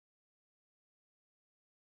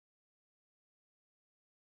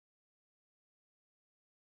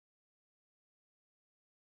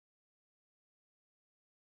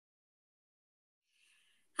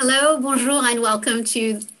Hello, bonjour, and welcome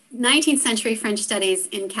to 19th Century French Studies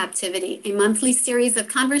in Captivity, a monthly series of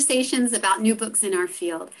conversations about new books in our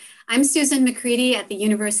field. I'm Susan McCready at the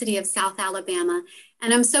University of South Alabama,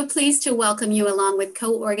 and I'm so pleased to welcome you along with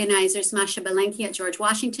co-organizers Masha Belenky at George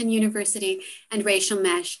Washington University and Rachel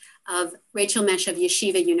Mesch of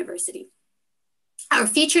Yeshiva University. Our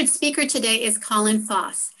featured speaker today is Colin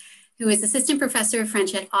Foss, who is Assistant Professor of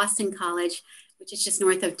French at Austin College, which is just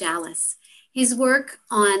north of Dallas. His work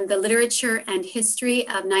on the literature and history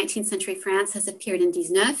of 19th century France has appeared in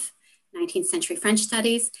 19th Century French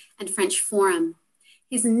Studies, and French Forum.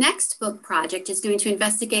 His next book project is going to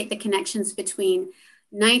investigate the connections between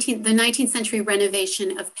the 19th century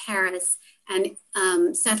renovation of Paris and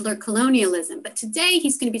settler colonialism. But today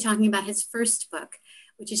he's going to be talking about his first book,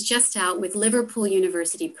 which is just out with Liverpool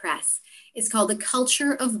University Press. It's called The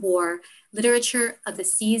Culture of War, Literature of the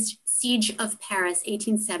Siege of Paris,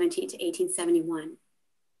 1870 to 1871.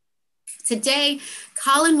 Today,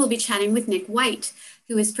 Colin will be chatting with Nick White,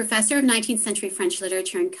 who is Professor of 19th Century French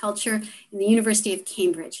Literature and Culture in the University of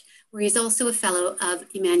Cambridge, where he's also a fellow of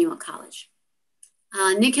Emmanuel College.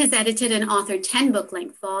 Nick has edited and authored 10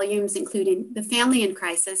 book-length volumes, including The Family in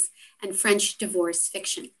Crisis and French Divorce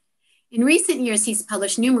Fiction. In recent years, he's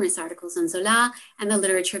published numerous articles on Zola and the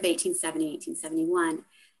literature of 1870-1871.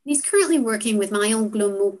 He's currently working with Marion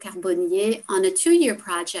Glomot-Carbonnier on a 2-year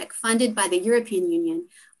project funded by the European Union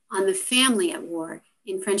on the family at war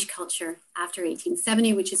in French culture after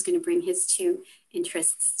 1870, which is going to bring his two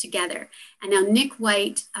interests together. And now Nick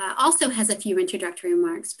White also has a few introductory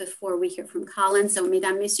remarks before we hear from Colin. So,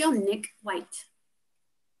 mesdames, messieurs, Nick White.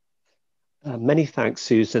 Many thanks,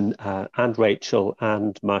 Susan and Rachel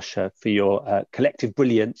and Masha, for your collective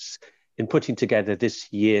brilliance in putting together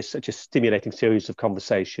this year such a stimulating series of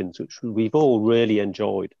conversations, which we've all really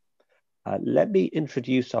enjoyed. Let me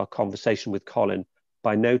introduce our conversation with Colin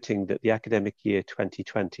by noting that the academic year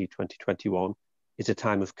 2020-2021 is a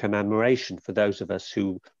time of commemoration for those of us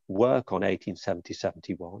who work on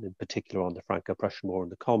 1870-71, in particular on the Franco-Prussian War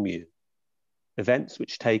and the Commune. Events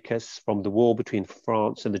which take us from the war between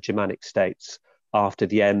France and the Germanic states after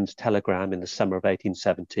the Ems telegram in the summer of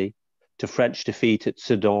 1870, to French defeat at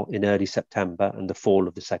Sedan in early September and the fall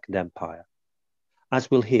of the Second Empire.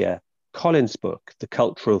 As we'll hear, Colin's book, The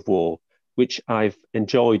Culture of War, which I've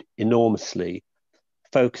enjoyed enormously,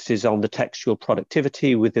 focuses on the textual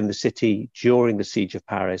productivity within the city during the Siege of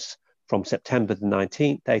Paris from September the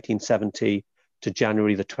 19th, 1870 to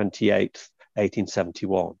January the 28th,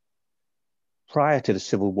 1871, prior to the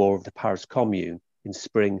civil war of the Paris Commune in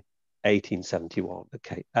spring 1871.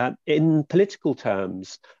 Okay. In political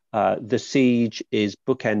terms, the siege is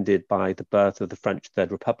bookended by the birth of the French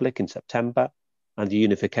Third Republic in September and the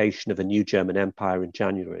unification of a new German empire in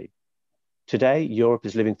January. Today, Europe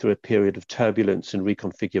is living through a period of turbulence and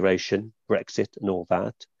reconfiguration, Brexit and all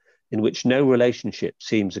that, in which no relationship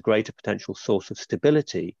seems a greater potential source of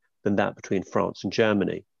stability than that between France and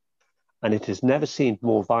Germany. And it has never seemed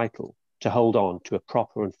more vital to hold on to a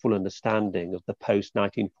proper and full understanding of the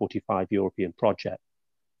post-1945 European project,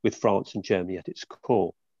 with France and Germany at its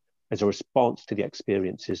core, as a response to the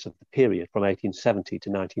experiences of the period from 1870 to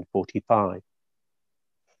 1945.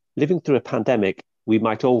 Living through a pandemic, we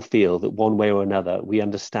might all feel that one way or another, we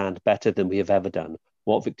understand better than we have ever done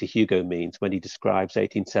what Victor Hugo means when he describes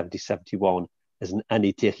 1870-71 as an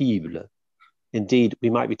année terrible. Indeed,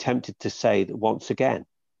 we might be tempted to say that once again,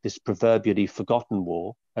 this proverbially forgotten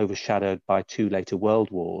war, overshadowed by 2 later world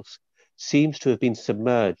wars, seems to have been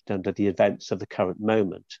submerged under the events of the current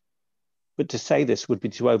moment. But to say this would be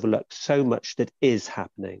to overlook so much that is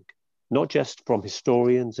happening, not just from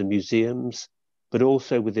historians and museums, but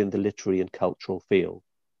also within the literary and cultural field.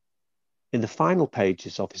 In the final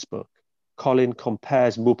pages of his book, Colin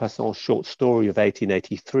compares Maupassant's short story of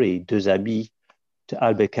 1883, Deux Amis, to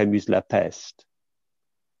Albert Camus' La Peste.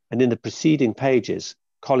 And in the preceding pages,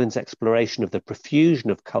 Colin's exploration of the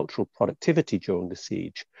profusion of cultural productivity during the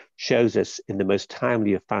siege shows us in the most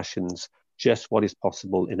timely of fashions just what is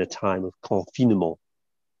possible in a time of confinement.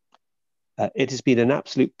 It has been an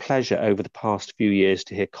absolute pleasure over the past few years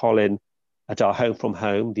to hear Colin at our Home from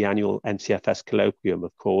Home, the annual NCFS colloquium,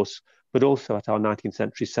 of course, but also at our 19th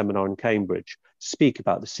century seminar in Cambridge, speak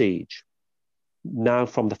about the siege. Now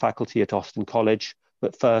from the faculty at Austin College,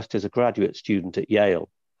 but first as a graduate student at Yale.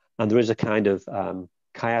 And there is a kind of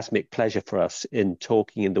chiasmic pleasure for us in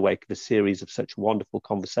talking in the wake of a series of such wonderful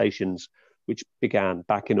conversations which began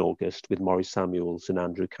back in August with Maurice Samuels and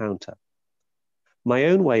Andrew Counter. My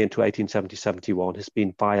own way into 1870-71 has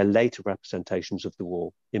been via later representations of the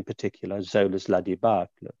war, in particular Zola's La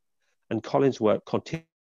Débâcle, and Colin's work continues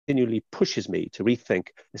continually pushes me to rethink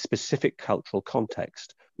a specific cultural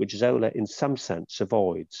context, which Zola in some sense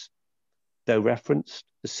avoids. Though referenced,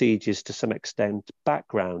 the siege is to some extent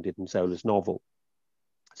backgrounded in Zola's novel.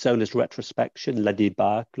 Zola's retrospection, La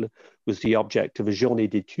Débâcle, was the object of a journée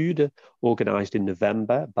d'études organised in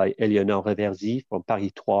November by Éléonore Reversy from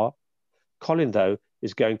Paris 3. Colin, though,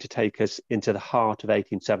 is going to take us into the heart of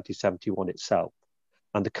 1870-71 itself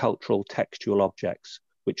and the cultural textual objects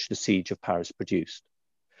which the siege of Paris produced.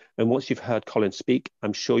 And once you've heard Colin speak,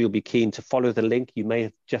 I'm sure you'll be keen to follow the link you may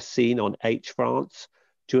have just seen on H France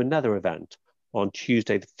to another event on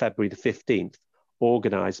Tuesday, February the 15th,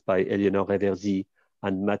 organised by Éléonore Reversy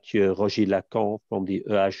and Mathieu Rogy-Lacan from the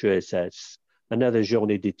EHESS, another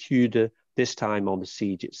journée d'études, this time on the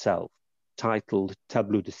siege itself, titled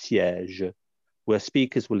Tableau de siège, where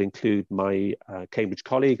speakers will include my Cambridge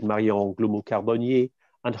colleague, Marion Gloumont-Carbonnier,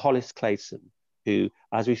 and Hollis Clayson, who,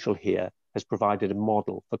 as we shall hear, has provided a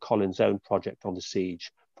model for Colin's own project on the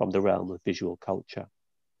siege from the realm of visual culture.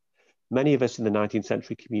 Many of us in the 19th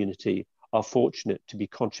century community are fortunate to be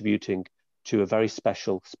contributing to a very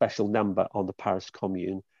special number on the Paris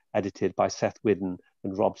Commune, edited by Seth Whidden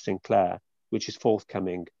and Rob Sinclair, which is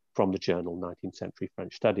forthcoming from the journal 19th Century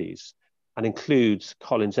French Studies, and includes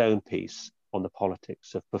Colin's own piece on the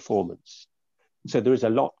politics of performance. So there is a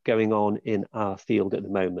lot going on in our field at the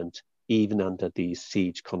moment, even under these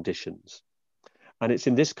siege conditions. And it's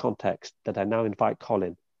in this context that I now invite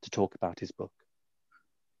Colin to talk about his book.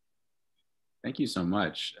 Thank you so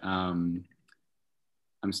much. I'm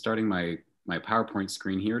starting my PowerPoint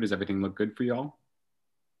screen here. Does everything look good for y'all?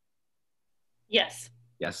 Yes.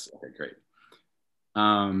 Yes, okay, great.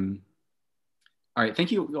 All right,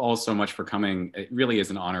 thank you all so much for coming. It really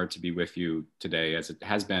is an honor to be with you today, as it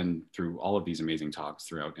has been through all of these amazing talks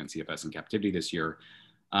throughout NCFS and Captivity this year.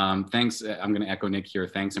 Thanks, I'm gonna echo Nick here.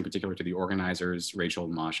 Thanks in particular to the organizers, Rachel,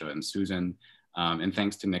 Masha, and Susan. And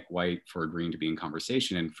thanks to Nick White for agreeing to be in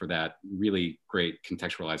conversation and for that really great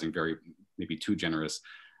contextualizing, very maybe too generous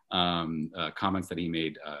comments that he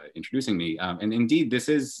made introducing me. And indeed, this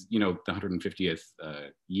is, you know, the 150th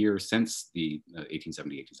year since the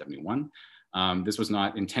 1870-1871. This was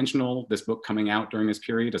not intentional, this book coming out during this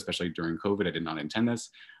period, especially during COVID. I did not intend this,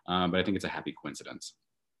 but I think it's a happy coincidence.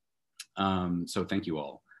 So thank you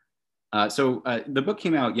all. The book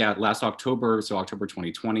came out, last October, so October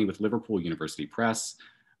 2020, with Liverpool University Press,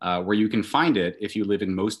 where you can find it if you live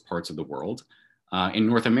in most parts of the world. In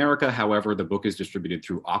North America, however, the book is distributed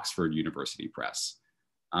through Oxford University Press.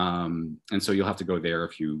 And so you'll have to go there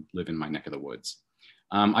if you live in my neck of the woods.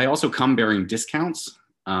 I also come bearing discounts.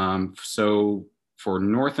 So for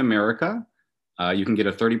North America, you can get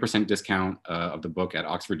a 30% discount of the book at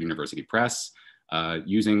Oxford University Press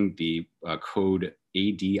using the code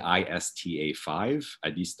ADISTA5,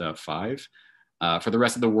 ADISTA5. For the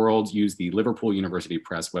rest of the world, use the Liverpool University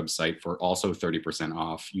Press website for also 30%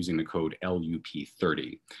 off using the code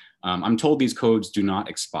LUP30. I'm told these codes do not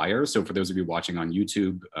expire. So for those of you watching on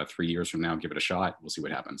YouTube, 3 years from now, give it a shot. We'll see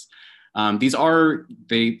what happens. The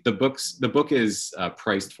book is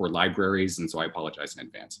priced for libraries, and so I apologize in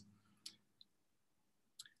advance.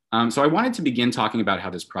 So I wanted to begin talking about how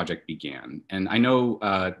this project began. And I know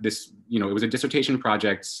it was a dissertation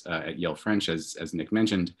project at Yale French, as Nick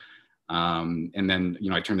mentioned. And then,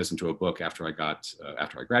 I turned this into a book after I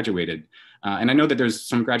graduated. And I know that there's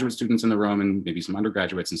some graduate students in the room and maybe some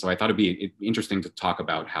undergraduates. And so I thought it'd be interesting to talk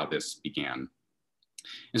about how this began.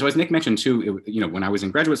 And so as Nick mentioned too, when I was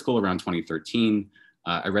in graduate school around 2013,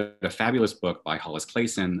 I read a fabulous book by Hollis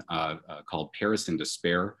Clayson called Paris in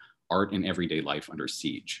Despair, Art in Everyday Life Under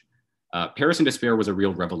Siege. Paris in Despair was a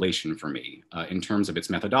real revelation for me in terms of its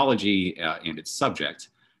methodology and its subject,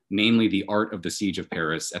 namely the art of the siege of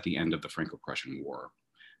Paris at the end of the Franco-Prussian War.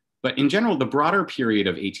 But in general, the broader period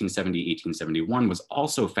of 1870-1871 was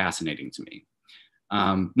also fascinating to me,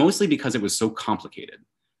 mostly because it was so complicated.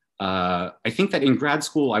 I think that in grad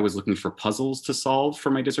school, I was looking for puzzles to solve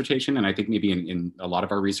for my dissertation. And I think maybe in a lot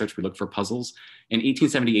of our research, we looked for puzzles. And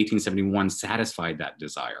 1870, 1871 satisfied that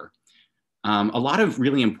desire. A lot of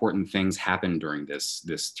really important things happened during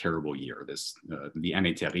this terrible year, the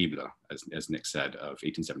année terrible, as Nick said, of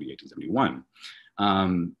 1870,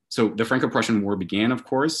 1871. So the Franco-Prussian War began, of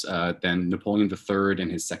course. Then Napoleon III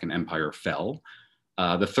and his Second Empire fell.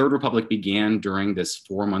 The Third Republic began during this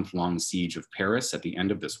 4-month-long siege of Paris at the end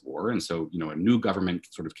of this war. And so, a new government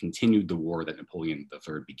sort of continued the war that Napoleon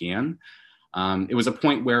III began. It was a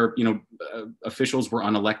point where, officials were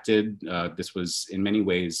unelected. This was, in many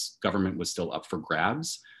ways, government was still up for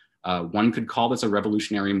grabs. One could call this a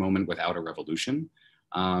revolutionary moment without a revolution.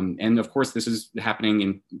 And of course, this is happening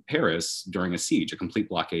in Paris during a siege, a complete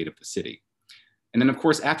blockade of the city. And then of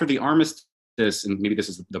course, after the armistice, and maybe this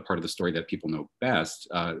is the part of the story that people know best,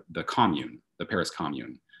 the Commune, the Paris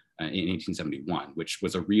Commune in 1871, which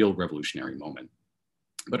was a real revolutionary moment,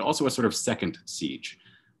 but also a sort of second siege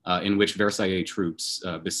in which Versailles troops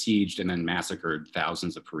besieged and then massacred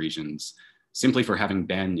thousands of Parisians simply for having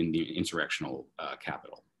been in the insurrectional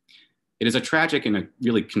capital. It is a tragic and a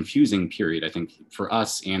really confusing period, I think, for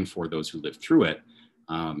us and for those who lived through it.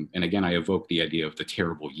 And again, I evoke the idea of the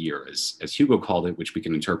terrible year, as Hugo called it, which we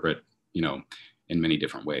can interpret, in many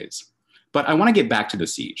different ways. But I want to get back to the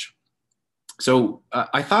siege. So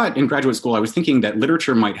I thought in graduate school, I was thinking that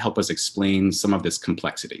literature might help us explain some of this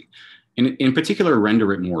complexity, and in particular,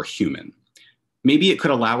 render it more human. Maybe it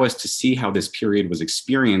could allow us to see how this period was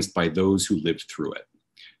experienced by those who lived through it.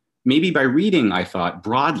 Maybe by reading, I thought,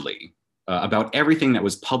 broadly about everything that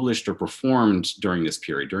was published or performed during this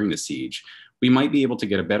period, during the siege, we might be able to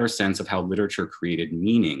get a better sense of how literature created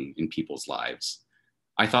meaning in people's lives.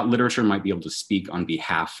 I thought literature might be able to speak on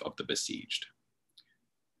behalf of the besieged.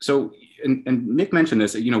 So, and Nick mentioned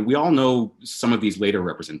this, we all know some of these later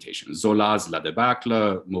representations. Zola's La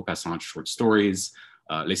Débâcle, Maupassant's short stories,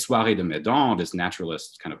 Les Soirées de Medan, this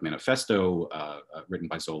naturalist kind of manifesto written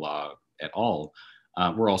by Zola et al.,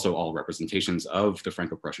 were also all representations of the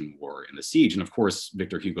Franco-Prussian War and the siege. And of course,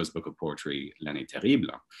 Victor Hugo's book of poetry, L'Année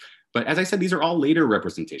Terrible. But as I said, these are all later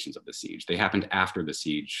representations of the siege. They happened after the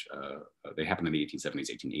siege. They happened in the 1870s,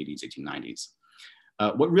 1880s, 1890s.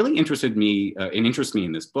 What really interested me and interests me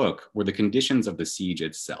in this book were the conditions of the siege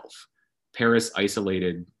itself. Paris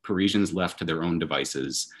isolated, Parisians left to their own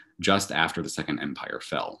devices just after the Second Empire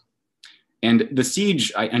fell. And the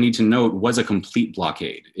siege, I need to note, was a complete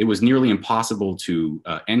blockade. It was nearly impossible to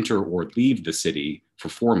enter or leave the city for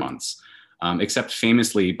 4 months, except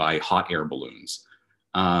famously by hot air balloons.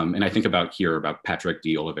 And I think about Patrick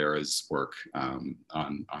de Oliveira's work on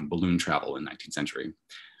balloon travel in the 19th century.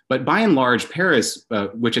 But by and large, Paris,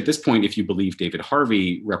 which at this point, if you believe David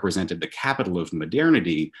Harvey, represented the capital of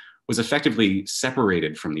modernity, was effectively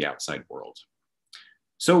separated from the outside world.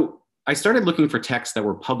 So I started looking for texts that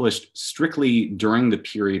were published strictly during the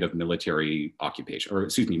period of military occupation, or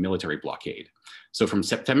excuse me, military blockade. So from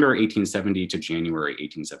September 1870 to January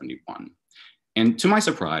 1871. And to my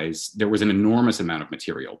surprise, there was an enormous amount of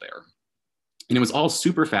material there. And it was all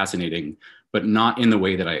super fascinating, but not in the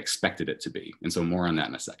way that I expected it to be. And so more on that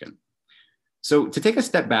in a second. So to take a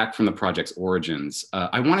step back from the project's origins,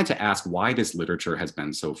 I wanted to ask why this literature has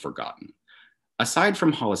been so forgotten. Aside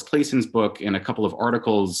from Hollis Clayson's book and a couple of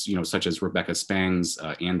articles, such as Rebecca Spang's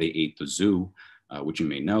And They Ate the Zoo, which you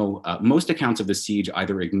may know, most accounts of the siege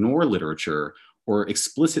either ignore literature or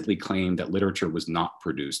explicitly claim that literature was not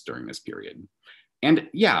produced during this period. And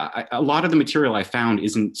yeah, a lot of the material I found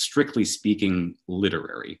isn't strictly speaking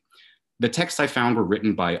literary. The texts I found were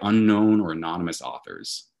written by unknown or anonymous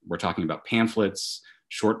authors. We're talking about pamphlets,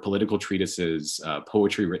 short political treatises,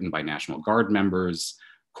 poetry written by National Guard members,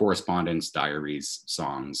 correspondence, diaries,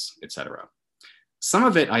 songs, etc. Some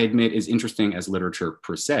of it, I admit, is interesting as literature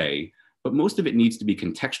per se, but most of it needs to be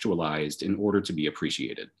contextualized in order to be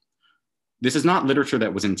appreciated. This is not literature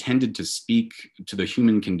that was intended to speak to the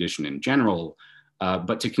human condition in general,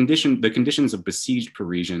 but to the conditions of besieged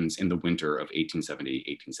Parisians in the winter of 1870,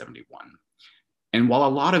 1871. And while a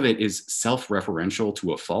lot of it is self-referential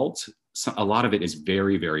to a fault, a lot of it is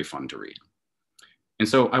very, very fun to read. And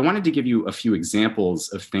so I wanted to give you a few examples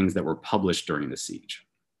of things that were published during the siege.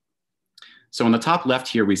 So on the top left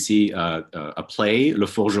here, we see a play, Le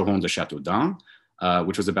Forgeron de Châteaudun,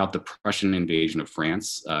 which was about the Prussian invasion of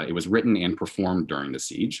France. It was written and performed during the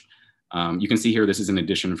siege. You can see here, this is an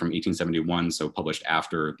edition from 1871, so published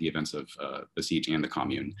after the events of the siege and the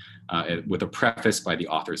Commune, with a preface by the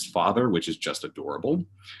author's father, which is just adorable.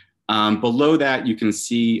 Below that, you can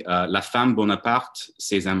see La Femme Bonaparte,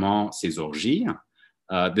 Ses Amants, Ses Orgies.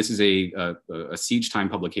 This is a siege time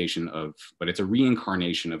publication but it's a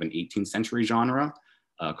reincarnation of an 18th century genre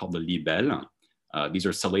called the libelle. These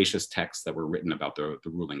are salacious texts that were written about the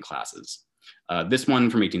ruling classes. This one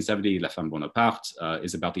from 1870, La Femme Bonaparte,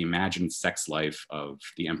 is about the imagined sex life of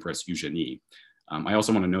the Empress Eugénie. I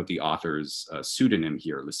also want to note the author's pseudonym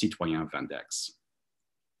here, Le Citoyen Vindex.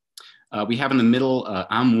 We have in the middle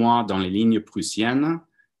Un mois dans les lignes prussiennes,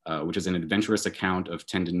 which is an adventurous account of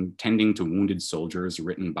tending to wounded soldiers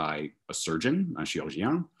written by a surgeon, un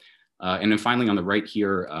chirurgien. And then finally on the right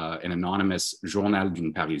here, an anonymous Journal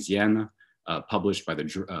d'une Parisienne, published by the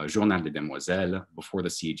Journal des Demoiselles before the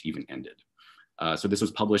siege even ended. So this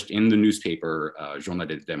was published in the newspaper Journal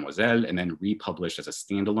des Demoiselles and then republished as a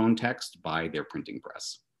standalone text by their printing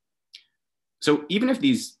press. So even if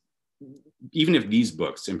these even if these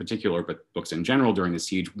books in particular, but books in general during the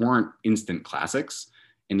siege weren't instant classics,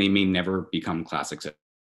 and they may never become classics at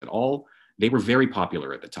all, they were very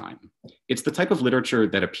popular at the time. It's the type of literature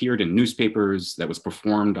that appeared in newspapers, that was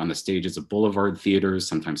performed on the stages of boulevard theaters,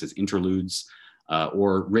 sometimes as interludes,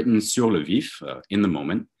 or written sur le vif, in the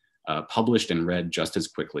moment, published and read just as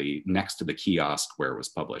quickly next to the kiosk where it was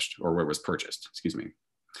published, or where it was purchased, excuse me.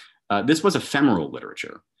 This was ephemeral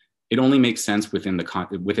literature. It only makes sense within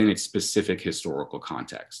its specific historical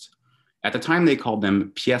context. At the time, they called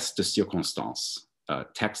them pièces de circonstance,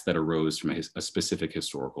 texts that arose from a specific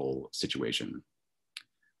historical situation.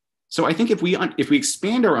 So I think if we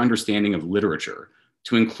expand our understanding of literature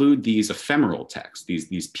to include these ephemeral texts,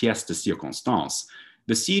 these pièces de circonstance,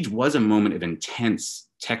 the siege was a moment of intense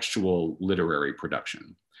textual literary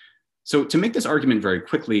production. So to make this argument very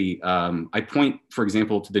quickly, I point, for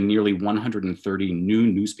example, to the nearly 130 new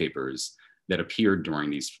newspapers that appeared during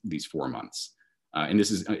these 4 months. And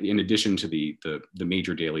this is in addition to the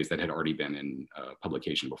major dailies that had already been in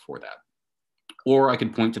publication before that. Or I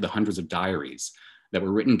could point to the hundreds of diaries that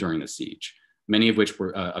were written during the siege, many of which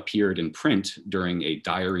appeared in print during a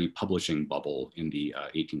diary publishing bubble in the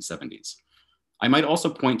 1870s. I might also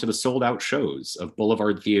point to the sold out shows of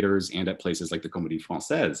boulevard theaters and at places like the Comédie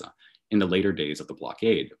Française in the later days of the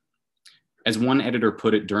blockade. As one editor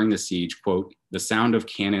put it during the siege, quote, "The sound of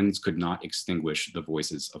cannons could not extinguish the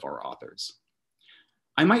voices of our authors."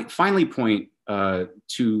 I might finally point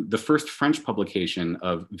to the first French publication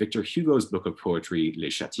of Victor Hugo's book of poetry, Les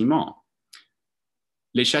Châtiments.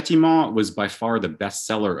 Les Châtiments was by far the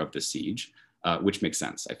bestseller of the siege, which makes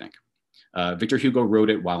sense, I think. Victor Hugo wrote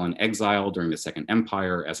it while in exile during the Second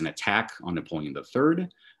Empire as an attack on Napoleon III.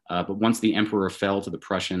 But once the emperor fell to the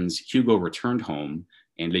Prussians, Hugo returned home,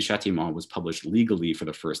 and Les Châtiments was published legally for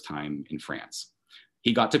the first time in France.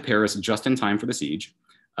 He got to Paris just in time for the siege,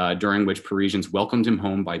 during which Parisians welcomed him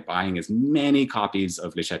home by buying as many copies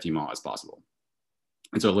of Les Châtiments as possible.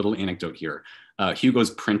 And so a little anecdote here.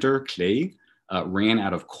 Hugo's printer, Clay, ran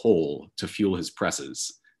out of coal to fuel his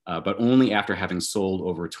presses, but only after having sold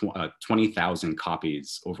over 20,000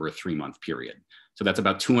 copies over a 3-month period. So that's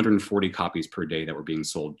about 240 copies per day that were being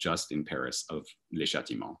sold just in Paris of Les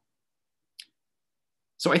Châtiments.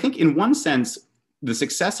 So I think in one sense, the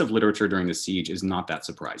success of literature during the siege is not that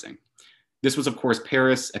surprising. This was, of course,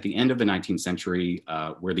 Paris at the end of the 19th century,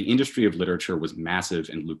 where the industry of literature was massive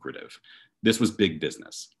and lucrative. This was big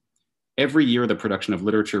business. Every year, the production of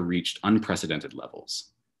literature reached unprecedented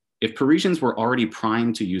levels. If Parisians were already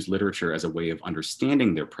primed to use literature as a way of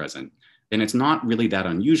understanding their present, then it's not really that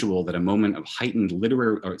unusual that a moment of heightened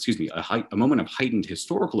a moment of heightened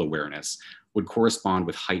historical awareness would correspond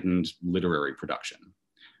with heightened literary production.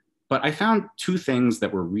 But I found two things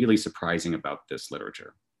that were really surprising about this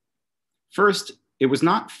literature. First, it was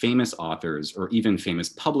not famous authors or even famous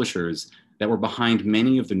publishers that were behind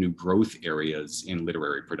many of the new growth areas in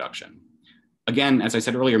literary production. Again, as I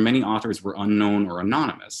said earlier, many authors were unknown or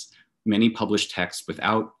anonymous. Many published texts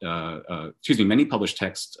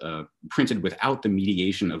printed without the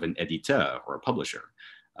mediation of an éditeur or a publisher,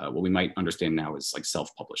 what we might understand now as like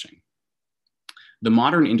self-publishing. The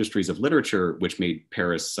modern industries of literature, which made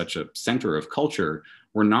Paris such a center of culture,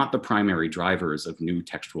 were not the primary drivers of new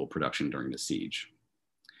textual production during the siege.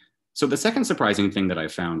 So the second surprising thing that I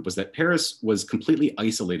found was that Paris was completely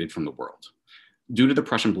isolated from the world. Due to the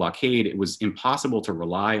Prussian blockade, it was impossible to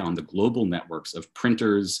rely on the global networks of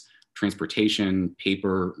printers, transportation,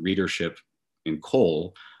 paper, readership, and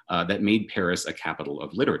coal that made Paris a capital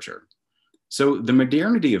of literature. So the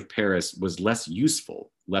modernity of Paris was less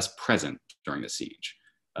useful, less present during the siege.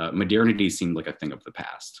 Modernity seemed like a thing of the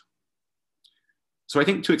past. So I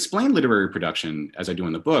think to explain literary production, as I do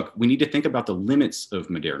in the book, we need to think about the limits of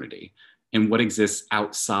modernity and what exists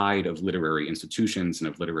outside of literary institutions and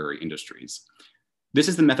of literary industries. This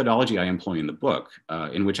is the methodology I employ in the book,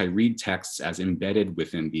 in which I read texts as embedded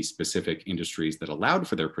within these specific industries that allowed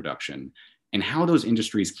for their production and how those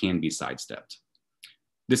industries can be sidestepped.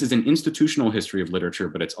 This is an institutional history of literature,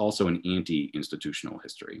 but it's also an anti-institutional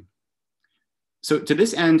history. So to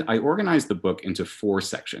this end, I organized the book into 4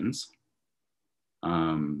 sections.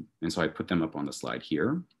 And so I put them up on the slide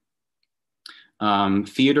here.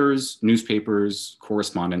 Theaters, newspapers,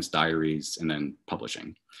 correspondence, diaries, and then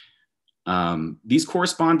publishing. These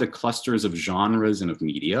correspond to clusters of genres and of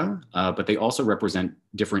media, but they also represent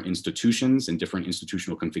different institutions and different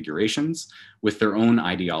institutional configurations with their own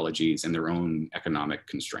ideologies and their own economic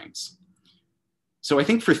constraints. So I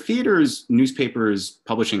think for theaters, newspapers,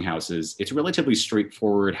 publishing houses, it's relatively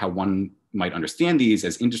straightforward how one might understand these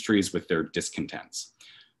as industries with their discontents.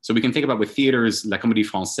 So we can think about with theaters, La Comédie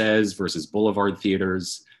Française versus boulevard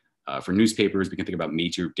theaters, For newspapers, we can think about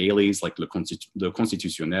major dailies like Le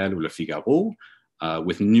Constitutionnel or Le Figaro,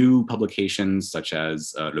 with new publications such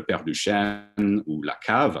as Le Père Duchesne or La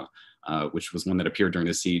Cave, which was one that appeared during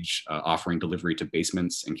the siege, offering delivery to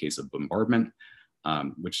basements in case of bombardment,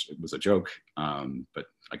 which was a joke, but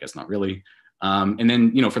I guess not really. And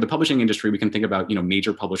then, for the publishing industry, we can think about,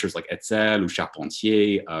 major publishers like Hetzel or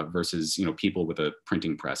Charpentier versus, people with a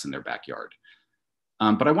printing press in their backyard.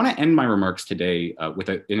 But I want to end my remarks today with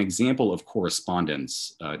an example of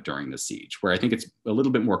correspondence during the siege, where I think it's a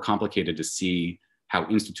little bit more complicated to see how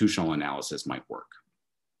institutional analysis might work.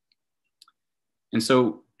 And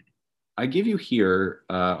so I give you here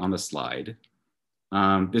on the slide,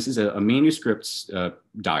 this is a manuscript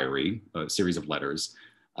diary, a series of letters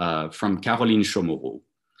from Caroline Chaumereau.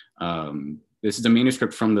 This is a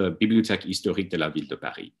manuscript from the Bibliothèque historique de la ville de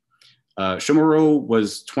Paris. Chaumereau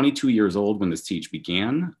was 22 years old when the siege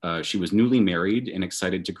began. She was newly married and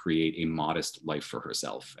excited to create a modest life for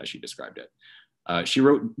herself, as she described it.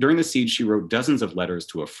 During the siege, she wrote dozens of letters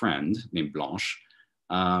to a friend named Blanche,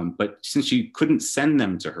 but since she couldn't send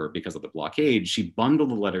them to her because of the blockade, she bundled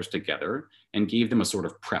the letters together and gave them a sort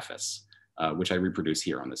of preface, which I reproduce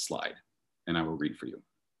here on this slide, and I will read for you.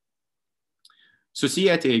 Ceci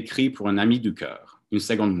a été écrit pour un ami du cœur, une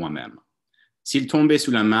seconde moi-même. S'il tombait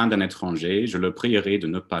sous la main d'un étranger, je le prierais de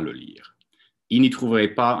ne pas le lire. Il n'y trouverait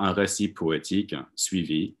pas un récit poétique,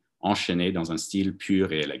 suivi, enchaîné dans un style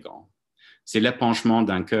pur et élégant. C'est l'épanchement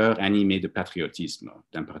d'un cœur animé de patriotisme,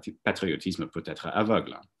 d'un patriotisme peut-être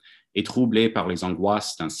aveugle, et troublé par les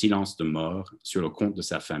angoisses d'un silence de mort sur le compte de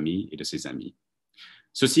sa famille et de ses amis.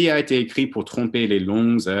 Ceci a été écrit pour tromper les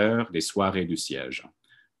longues heures des soirées du siège,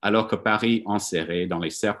 alors que Paris, enserré dans les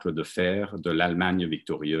cercles de fer de l'Allemagne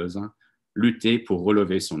victorieuse, luttait pour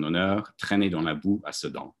relever son honneur, traîné dans la boue à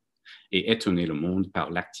Sedan, et étonner le monde par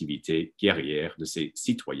l'activité guerrière de ses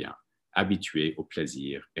citoyens, habitués au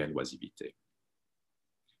plaisir et à l'oisiveté.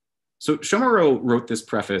 So Chaumereau wrote this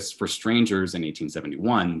preface for strangers in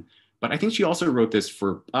 1871, but I think she also wrote this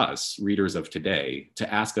for us, readers of today,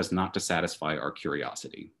 to ask us not to satisfy our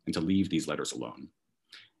curiosity and to leave these letters alone.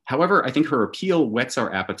 However, I think her appeal whets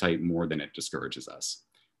our appetite more than it discourages us.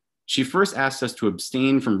 She first asks us to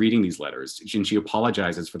abstain from reading these letters, and she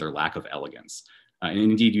apologizes for their lack of elegance. And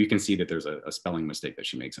indeed, you can see that there's a spelling mistake that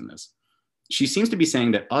she makes in this. She seems to be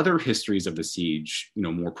saying that other histories of the siege,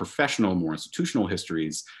 more professional, more institutional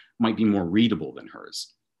histories, might be more readable than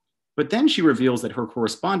hers. But then she reveals that her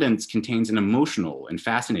correspondence contains an emotional and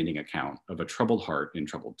fascinating account of a troubled heart in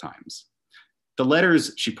troubled times. The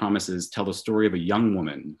letters, she promises, tell the story of a young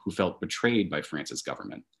woman who felt betrayed by France's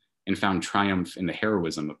government and found triumph in the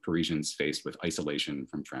heroism of Parisians faced with isolation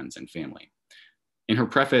from friends and family. In her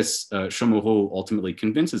preface, Chaumereau ultimately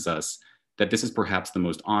convinces us that this is perhaps the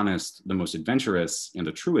most honest, the most adventurous, and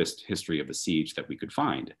the truest history of the siege that we could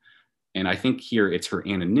find. And I think here it's her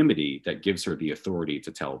anonymity that gives her the authority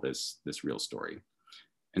to tell this real story.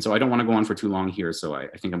 And so I don't want to go on for too long here, so I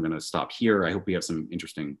think I'm going to stop here. I hope we have some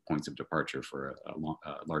interesting points of departure for a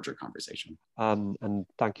larger conversation. And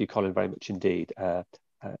thank you, Colin, very much indeed.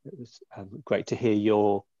 It was great to hear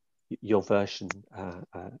your version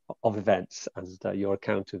of events and your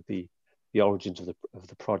account of the origins of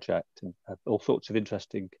the project, and all sorts of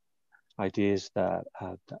interesting ideas that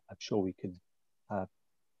I'm sure we can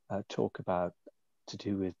talk about, to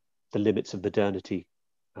do with the limits of modernity,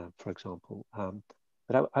 for example.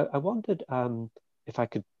 But I wondered if I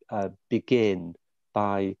could begin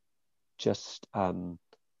by just asking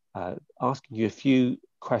you a few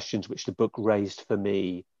questions which the book raised for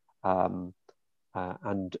me,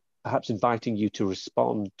 and perhaps inviting you to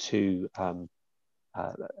respond to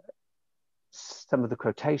some of the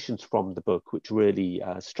quotations from the book which really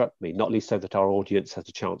struck me, not least so that our audience has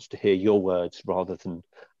a chance to hear your words rather than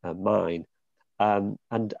mine.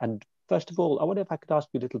 And first of all, I wonder if I could ask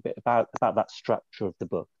you a little bit about that structure of the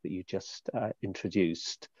book that you just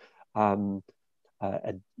introduced. And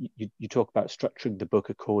you talk about structuring the book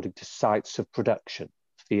according to sites of production,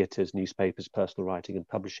 theatres, newspapers, personal writing and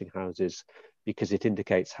publishing houses, because it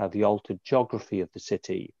indicates how the altered geography of the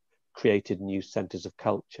city created new centres of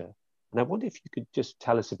culture. And I wonder if you could just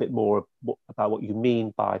tell us a bit more about what you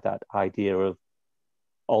mean by that idea of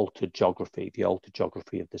altered geography, the altered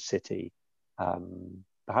geography of the city,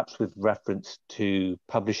 perhaps with reference to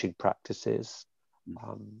publishing practices.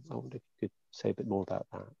 I wonder if you could say a bit more about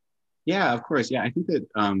that. Yeah, of course. Yeah, I think that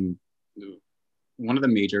one of the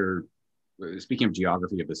major, speaking of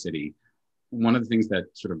geography of the city, one of the things that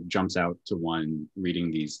sort of jumps out to one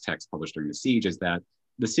reading these texts published during the siege is that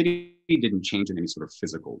the city didn't change in any sort of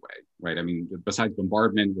physical way, right? I mean, besides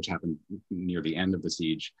bombardment, which happened near the end of the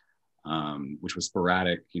siege, which was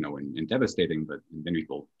sporadic, and devastating, but many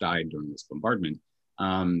people died during this bombardment.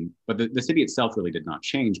 But the city itself really did not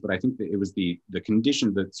change. But I think that it was the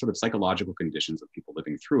condition, the sort of psychological conditions of people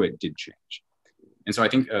living through it did change. And so I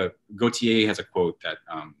think Gautier has a quote that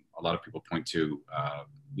a lot of people point to,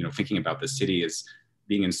 thinking about the city as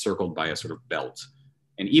being encircled by a sort of belt.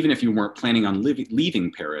 And even if you weren't planning on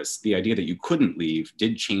leaving Paris, the idea that you couldn't leave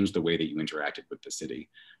did change the way that you interacted with the city.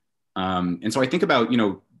 And so I think about,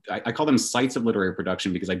 I call them sites of literary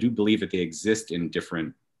production because I do believe that they exist in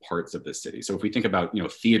different parts of the city. So if we think about,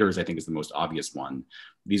 theaters, I think is the most obvious one.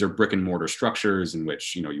 These are brick and mortar structures in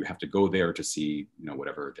which, you have to go there to see,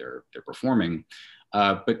 whatever they're performing.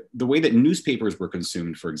 But the way that newspapers were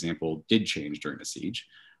consumed, for example, did change during the siege.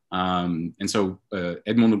 And so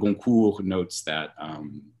Edmond de Goncourt notes that,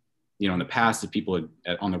 in the past, if people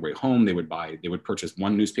had, on their way home, they would purchase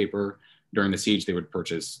one newspaper. During the siege, they would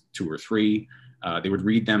purchase 2 or 3. They would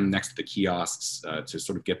read them next to the kiosks to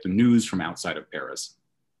sort of get the news from outside of Paris.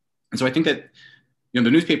 And so I think that, the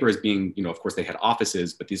newspaper as being, of course, they had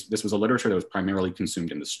offices, but this was a literature that was primarily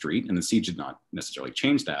consumed in the street, and the siege did not necessarily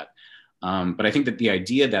change that. But I think that the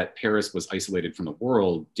idea that Paris was isolated from the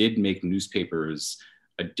world did make newspapers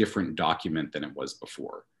a different document than it was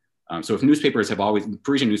before. So if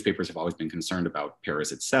Parisian newspapers have always been concerned about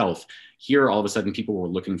Paris itself, here all of a sudden people were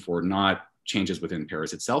looking for not changes within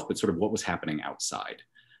Paris itself, but sort of what was happening outside.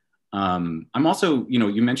 I'm also,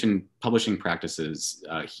 you mentioned publishing practices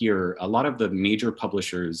here. A lot of the major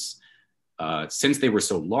publishers, since they were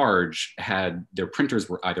so large, their printers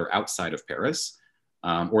were either outside of Paris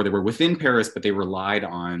or they were within Paris, but they relied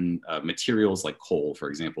on materials like coal, for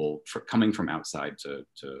example, coming from outside to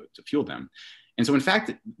fuel them. And so in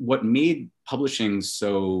fact, what made publishing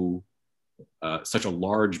such a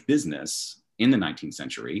large business in the 19th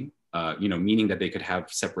century, meaning that they could have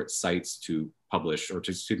separate sites to publish or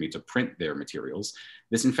to print their materials.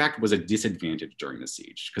 This in fact was a disadvantage during the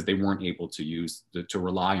siege because they weren't able to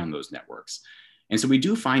rely on those networks. And so we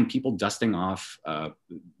do find people dusting off,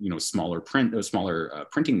 smaller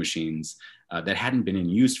printing machines that hadn't been in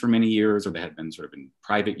use for many years or that had been sort of in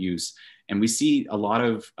private use. And we see a lot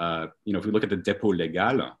of, if we look at the Dépôt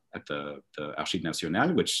Légal at the Archives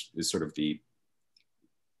Nationales, which is sort of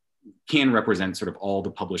can represent sort of all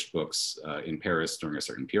the published books in Paris during a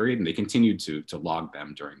certain period, and they continued to log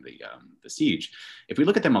them during the siege. If we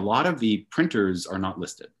look at them, a lot of the printers are not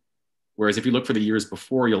listed. Whereas if you look for the years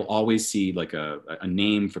before, you'll always see like a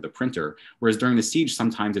name for the printer. Whereas during the siege,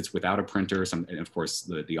 sometimes it's without a printer, and of course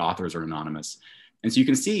the authors are anonymous. And so you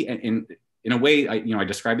can see in a way, I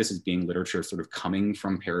describe this as being literature sort of coming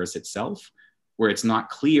from Paris itself, where it's not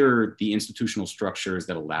clear the institutional structures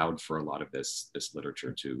that allowed for a lot of this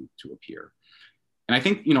literature to appear. And I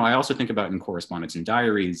think, I also think about in correspondence and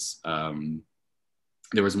diaries,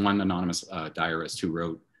 there was one anonymous diarist who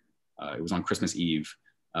wrote, it was on Christmas Eve,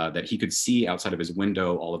 that he could see outside of his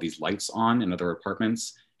window all of these lights on in other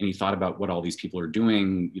apartments. And he thought about what all these people are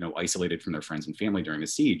doing, isolated from their friends and family during the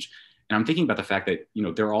siege. And I'm thinking about the fact that,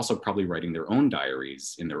 they're also probably writing their own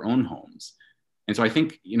diaries in their own homes. And so I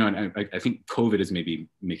think, and I think COVID is maybe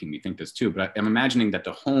making me think this too, but I'm imagining that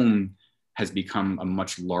the home has become a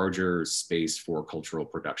much larger space for cultural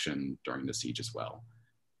production during the siege as well.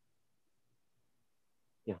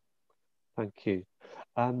 Yeah, thank you.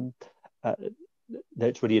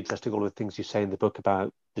 It's really interesting, all the things you say in the book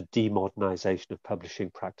about the demodernization of publishing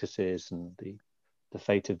practices and the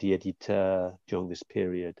fate of the editeur during this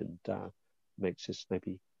period, and makes us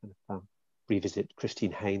maybe kind of, revisit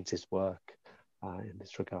Christine Haynes' work in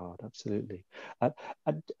this regard. Absolutely. I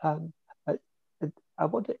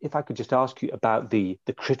wonder if I could just ask you about the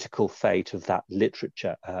critical fate of that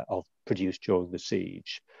literature produced during the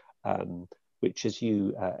siege, which, as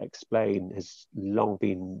you explain, has long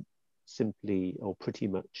been simply or pretty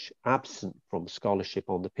much absent from scholarship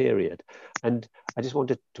on the period. And I just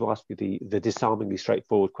wanted to ask you the disarmingly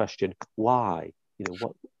straightforward question: why?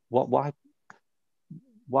 Why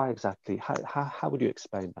exactly? How would you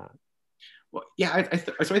explain that? Well, yeah,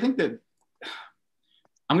 so I think that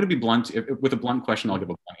I'm going to be blunt. With a blunt question, I'll give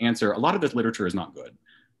a blunt answer. A lot of this literature is not good.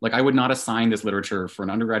 Like, I would not assign this literature for an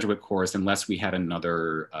undergraduate course unless we had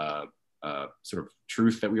another sort of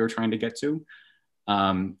truth that we were trying to get to.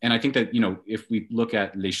 And I think that, if we look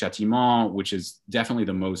at Les Châtiments, which is definitely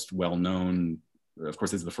the most well-known, of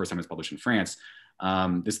course, this is the first time it's published in France.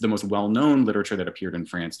 This is the most well-known literature that appeared in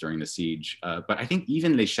France during the siege. But I think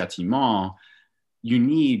even Les Châtiments, you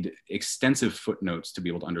need extensive footnotes to be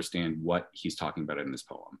able to understand what he's talking about in this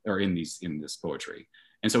poem or in this poetry.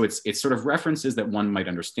 And so it's sort of references that one might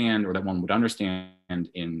understand or that one would understand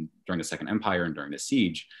during the Second Empire and during the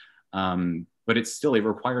siege. but it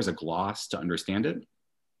requires a gloss to understand it.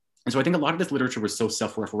 And so I think a lot of this literature was so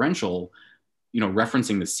self-referential,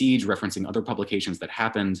 referencing the siege, referencing other publications that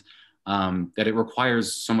happened, that it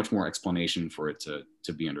requires so much more explanation for it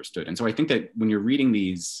to be understood. And so I think that when you're reading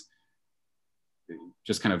these,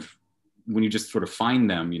 when you just sort of find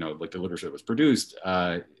them, like the literature that was produced,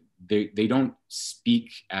 they don't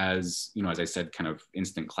speak as, as I said, kind of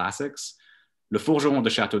instant classics. Le Forgeron de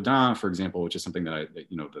Châteaudun, for example, which is something that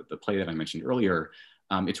the play that I mentioned earlier,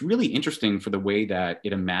 it's really interesting for the way that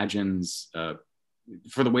it imagines,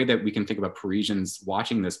 for the way that we can think about Parisians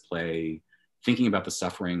watching this play, thinking about the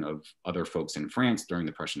suffering of other folks in France during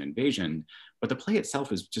the Prussian invasion. But the play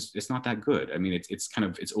itself is it's not that good. I mean,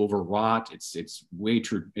 it's overwrought,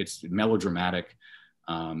 it's melodramatic.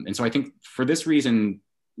 And so I think for this reason,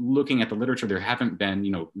 looking at the literature, there haven't been,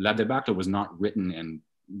 La Débâcle was not written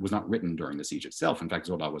during the siege itself. In fact,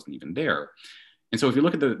 Zola wasn't even there. And so if you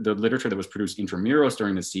look at the literature that was produced intramuros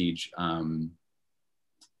during the siege,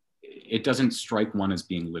 it doesn't strike one as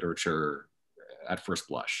being literature at first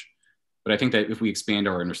blush. But I think that if we expand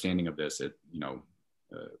our understanding of this,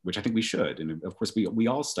 which I think we should, and of course we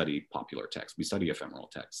all study popular text, we study ephemeral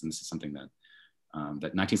text, and this is something that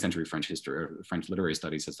that 19th century French history or French literary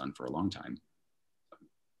studies has done for a long time.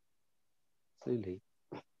 Absolutely.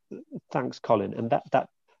 Thanks, Colin. And that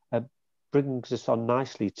brings us on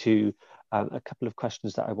nicely to a couple of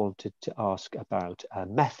questions that I wanted to ask about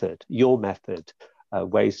method, your method,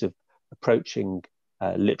 ways of approaching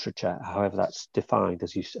literature, however that's defined,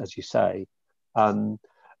 as you say. And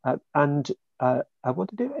I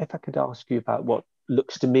wanted to, if I could ask you about what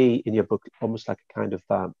looks to me in your book almost like a kind of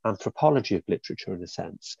anthropology of literature in a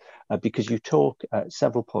sense, because you talk at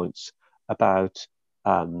several points about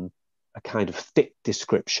a kind of thick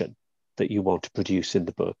description that you want to produce in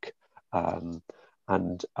the book.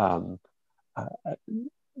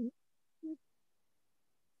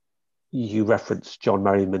 You reference John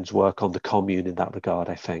Merriman's work on the Commune in that regard,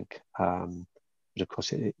 I think. But of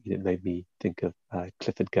course, it made me think of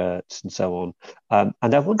Clifford Geertz and so on.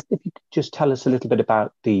 And I wondered if you could just tell us a little bit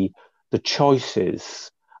about the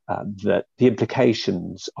choices, that the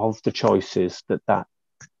implications of the choices that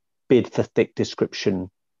bid for thick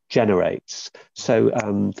description generates.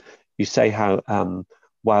 So you say how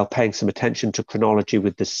while paying some attention to chronology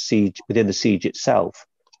within the siege itself,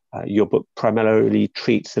 your book primarily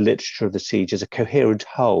treats the literature of the siege as a coherent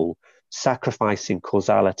whole, sacrificing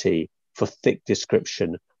causality for thick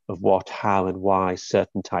description of what, how, and why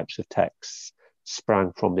certain types of texts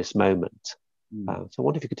sprang from this moment. So I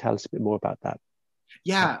wonder if you could tell us a bit more about that.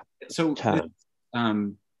 Yeah, so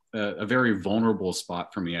a very vulnerable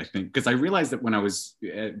spot for me, I think, because I realized that when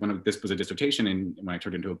this was a dissertation and when I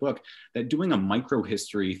turned into a book, that doing a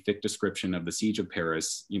microhistory, thick description of the siege of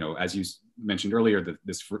Paris, as you mentioned earlier,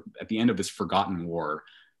 at the end of this forgotten war,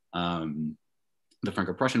 the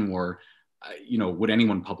Franco-Prussian War, would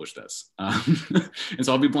anyone publish this? And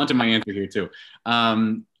so I'll be blunt in my answer here too.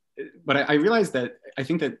 But I realized that I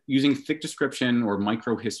think that using thick description or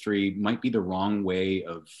microhistory might be the wrong way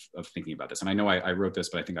of thinking about this. And I know I wrote this,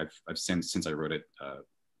 but I think I've since I wrote it,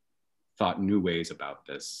 thought new ways about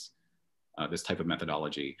this type of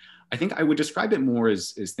methodology. I think I would describe it more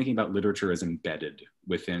as thinking about literature as embedded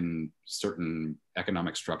within certain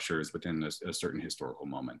economic structures within a certain historical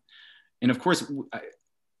moment. And of course,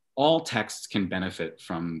 all texts can benefit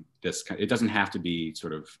from this. It doesn't have to be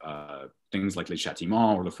sort of things like Les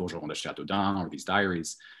Châtiments or Le Forgeron de Châteaudun or these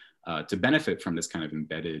diaries to benefit from this kind of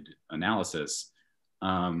embedded analysis.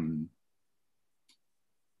 But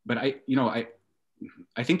I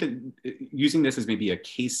think that using this as maybe a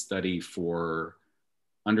case study for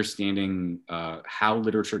understanding how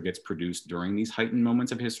literature gets produced during these heightened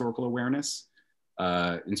moments of historical awareness.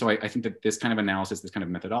 And so I think that this kind of analysis, this kind of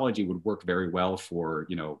methodology would work very well for,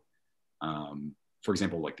 for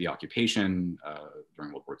example, like the occupation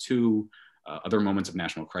during World War II, other moments of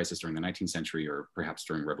national crisis during the 19th century, or perhaps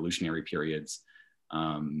during revolutionary periods.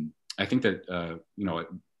 I think that,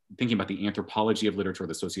 thinking about the anthropology of literature,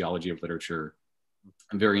 the sociology of literature,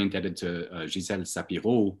 I'm very indebted to Gisèle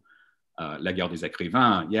Sapiro, La Guerre des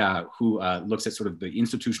Écrivains, who looks at sort of the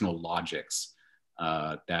institutional logics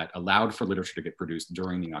that allowed for literature to get produced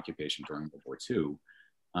during the occupation, during World War II.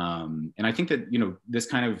 And I think that,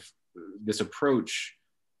 this approach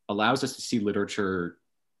allows us to see literature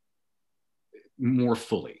more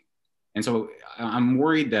fully. And so I'm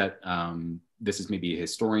worried that this is maybe a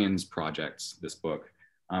historian's project, this book.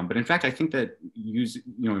 But in fact, I think that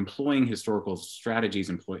employing historical strategies,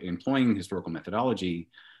 employing historical methodology,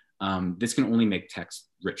 this can only make text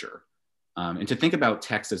richer. And to think about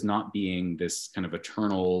text as not being this kind of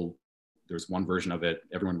eternal, there's one version of it,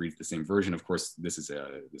 everyone reads the same version. Of course, this is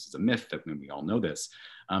a myth that we all know this,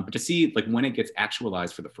 but to see like when it gets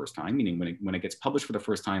actualized for the first time, meaning when it gets published for the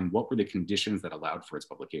first time, what were the conditions that allowed for its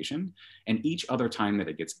publication? And each other time that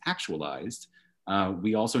it gets actualized,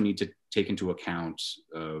 we also need to take into account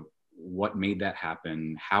what made that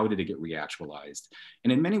happen, how did it get reactualized?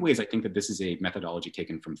 And in many ways, I think that this is a methodology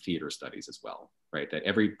taken from theater studies as well, right? That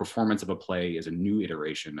every performance of a play is a new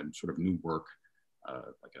iteration, a sort of new work,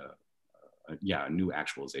 like a new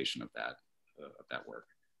actualization of that work.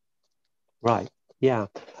 Right, yeah.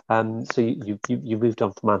 So you moved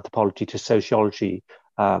on from anthropology to sociology,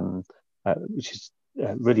 which is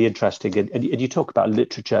really interesting. And you talk about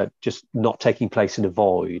literature just not taking place in a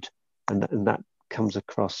void, and that comes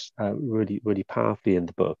across really, really powerfully in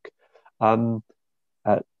the book.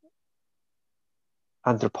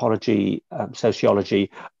 Anthropology,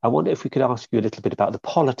 sociology. I wonder if we could ask you a little bit about the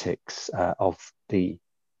politics of the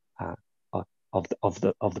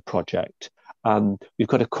project. We've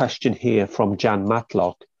got a question here from Jan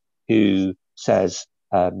Matlock, who says,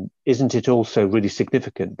 "Isn't it also really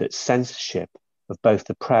significant that censorship of both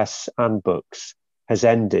the press and books has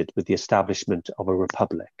ended with the establishment of a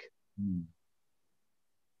republic?"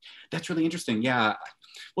 That's really interesting. Yeah.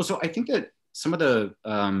 Well, so I think that some of the,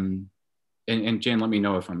 and Jan, let me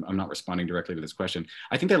know if I'm not responding directly to this question.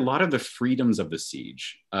 I think that a lot of the freedoms of the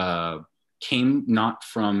siege came not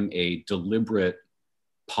from a deliberate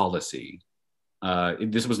policy.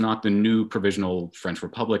 This was not the new provisional French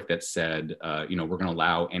Republic that said, we're going to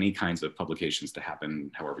allow any kinds of publications to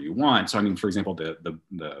happen however you want. So, I mean, for example,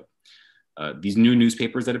 these new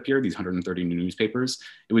newspapers that appeared, these 130 new newspapers,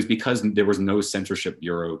 it was because there was no censorship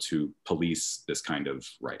bureau to police this kind of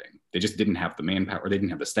writing. They just didn't have the manpower, they didn't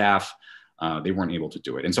have the staff, they weren't able to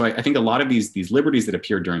do it. And so I think a lot of these liberties that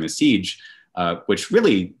appeared during the siege, which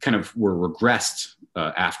really kind of were regressed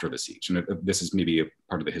after the siege. And this is maybe a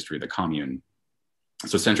part of the history of the Commune.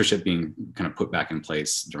 So censorship being kind of put back in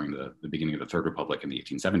place during the beginning of the Third Republic in the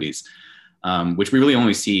 1870s. Which we really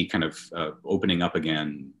only see kind of opening up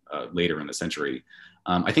again later in the century.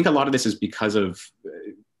 I think a lot of this is because of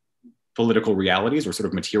political realities or sort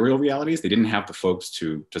of material realities. They didn't have the folks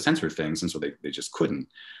to censor things, and so they just couldn't.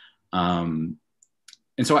 And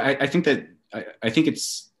so I think that I think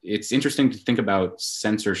it's interesting to think about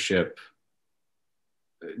censorship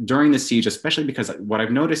during the siege, especially because what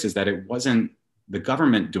I've noticed is that it wasn't the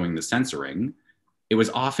government doing the censoring. It was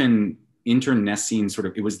often internecine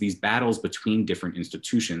it was these battles between different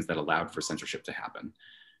institutions that allowed for censorship to happen.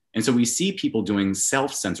 And so we see people doing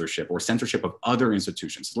self-censorship or censorship of other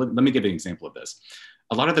institutions. So let me give an example of this.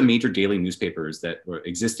 A lot of the major daily newspapers that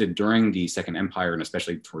existed during the Second Empire, and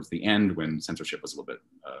especially towards the end when censorship was a little bit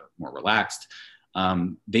more relaxed,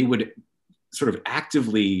 they would sort of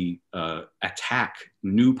actively attack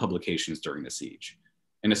new publications during the siege.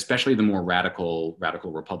 And especially the more radical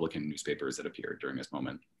Republican newspapers that appeared during this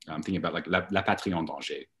moment. I'm thinking about like La Patrie en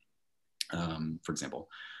Danger, for example.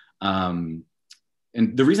 And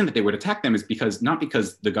the reason that they would attack them is not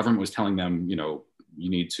because the government was telling them, you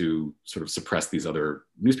need to sort of suppress these other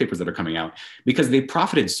newspapers that are coming out, because they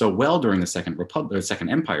profited so well during the Second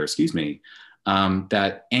Empire,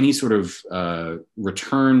 that any sort of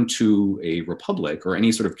return to a republic or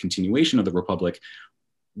any sort of continuation of the republic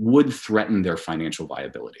would threaten their financial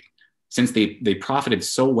viability. Since they profited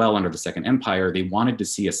so well under the Second Empire, they wanted to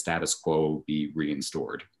see a status quo be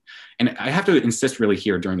reinstored. And I have to insist really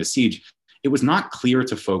here during the siege, it was not clear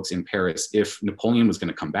to folks in Paris if Napoleon was going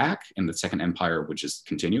to come back and the Second Empire would just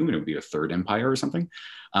continue and it would be a third empire or something.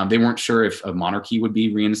 They weren't sure if a monarchy would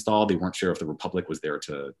be reinstalled. They weren't sure if the republic was there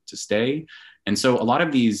to stay. And so a lot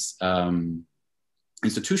of these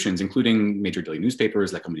institutions, including major daily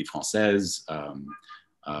newspapers like Comédie Française,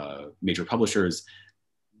 major publishers,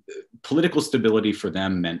 political stability for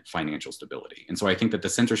them meant financial stability. And so I think that the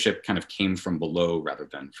censorship kind of came from below rather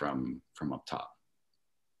than from up top.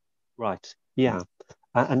 Right, yeah.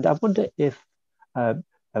 And I wonder if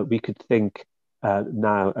we could think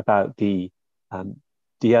now about the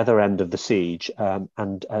other end of the siege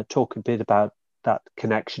and talk a bit about that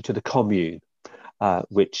connection to the Commune,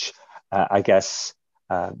 which I guess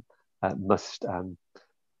must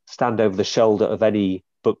stand over the shoulder of any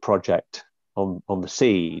book project on the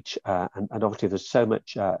siege, and obviously there's so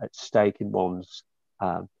much at stake in one's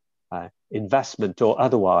investment or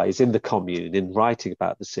otherwise in the Commune, in writing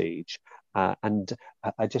about the siege, and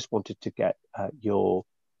I just wanted to get your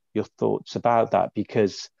thoughts about that,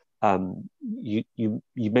 because you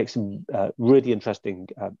make some really interesting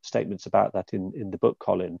statements about that in the book,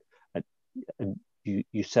 Colin, and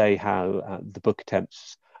you say how the book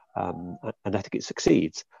attempts, and I think it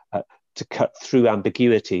succeeds, to cut through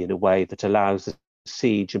ambiguity in a way that allows the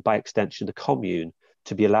siege, and by extension the commune,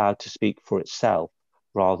 to be allowed to speak for itself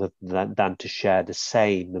rather than to share the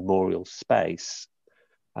same memorial space.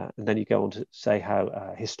 And then you go on to say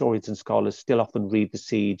how historians and scholars still often read the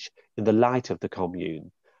siege in the light of the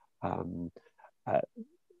commune,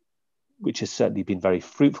 which has certainly been very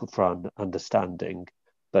fruitful for understanding,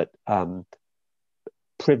 but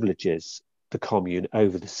privileges the commune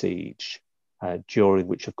over the siege, during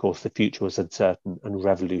which, of course, the future was uncertain and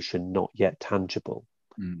revolution not yet tangible.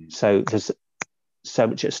 So there's so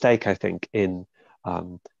much at stake, I think, in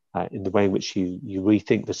the way in which you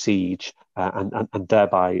rethink the siege and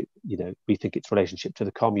thereby, rethink its relationship to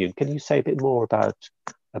the commune. Can you say a bit more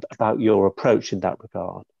about your approach in that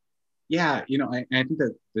regard? Yeah, I think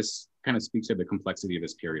that this kind of speaks to the complexity of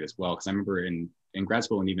this period as well, because I remember in grad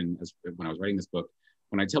school, and even when I was writing this book,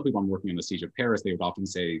 when I tell people I'm working on the siege of Paris, they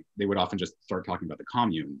would often just start talking about the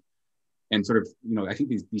commune. And sort of, I think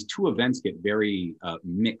these two events get very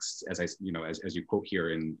mixed, as you quote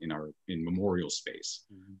here in memorial space,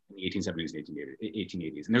 in the 1870s and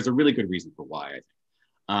 1880s. And there's a really good reason for why, I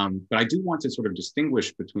think. But I do want to sort of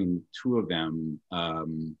distinguish between two of them,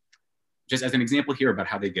 just as an example here about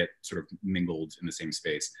how they get sort of mingled in the same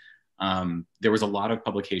space. There was a lot of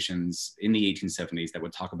publications in the 1870s that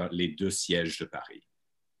would talk about les deux sièges de Paris,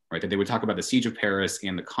 right? That they would talk about the siege of Paris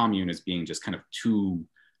and the commune as being just kind of two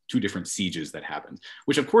different sieges that happened,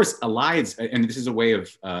 which of course allies, and this is a way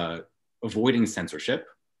of avoiding censorship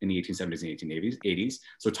in the 1870s and 1880s.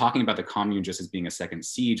 So talking about the commune just as being a second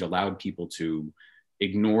siege allowed people to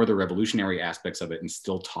ignore the revolutionary aspects of it and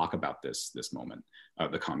still talk about this moment,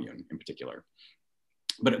 the commune in particular.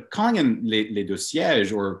 But calling them les deux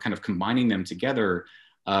sièges, or kind of combining them together,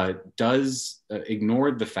 does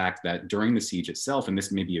ignore the fact that during the siege itself, and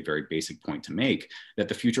this may be a very basic point to make, that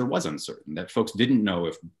the future was uncertain, that folks didn't know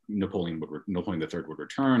if Napoleon III would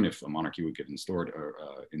return, if a monarchy would get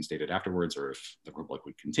instated afterwards, or if the Republic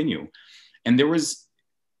would continue. And there was,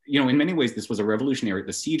 in many ways, the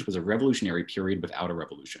siege was a revolutionary period without a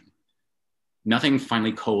revolution. Nothing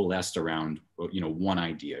finally coalesced around, one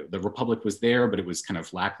idea. The Republic was there, but it was kind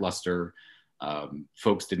of lackluster.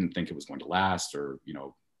 Folks didn't think it was going to last, or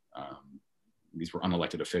these were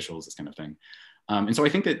unelected officials, this kind of thing. And so I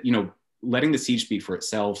think that letting the siege speak for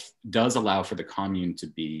itself does allow for the commune to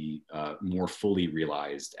be more fully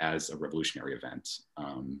realized as a revolutionary event.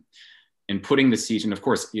 And putting the siege, and of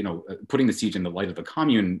course, putting the siege in the light of the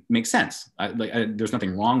commune makes sense. There's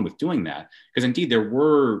nothing wrong with doing that, because indeed there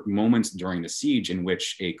were moments during the siege in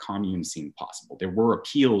which a commune seemed possible. There were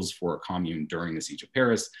appeals for a commune during the siege of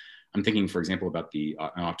Paris. I'm thinking, for example, about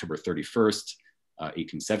on October 31st,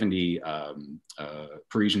 1870,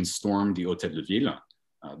 Parisians stormed the Hôtel de Ville,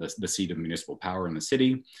 the seat of municipal power in the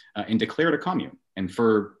city, and declared a commune. And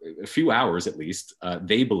for a few hours, at least,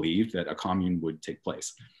 they believed that a commune would take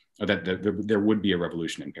place, or that there would be a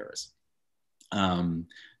revolution in Paris.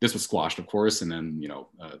 This was squashed, of course, and then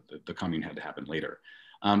the commune had to happen later.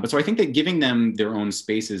 But so I think that giving them their own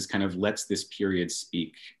spaces kind of lets this period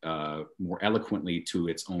speak more eloquently to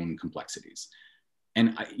its own complexities.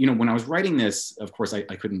 And when I was writing this, of course, I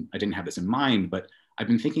didn't have this in mind, but I've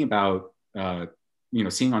been thinking about,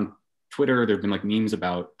 seeing on Twitter, there've been like memes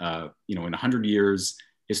about, in 100 years,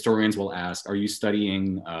 historians will ask, are you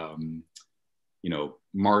studying,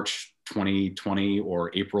 March 2020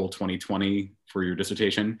 or April 2020 for your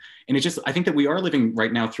dissertation? And I think that we are living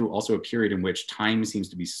right now through also a period in which time seems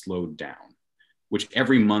to be slowed down, which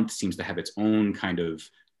every month seems to have its own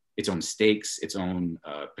stakes, its own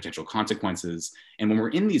potential consequences. And when we're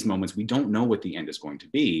in these moments, we don't know what the end is going to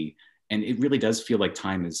be. And it really does feel like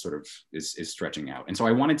time is stretching out. And so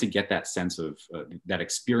I wanted to get that sense of that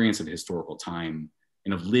experience of historical time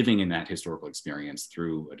and of living in that historical experience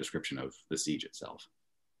through a description of the siege itself.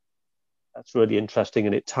 That's really interesting,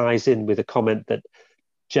 and it ties in with a comment that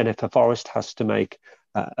Jennifer Forrest has to make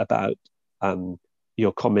about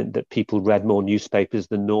your comment that people read more newspapers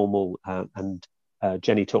than normal, and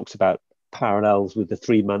Jenny talks about parallels with the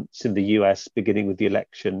 3 months in the US, beginning with the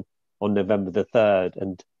election on November the 3rd,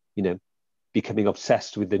 and becoming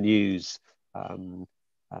obsessed with the news, a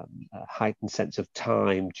heightened sense of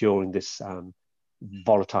time during this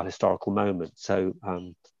volatile historical moment. So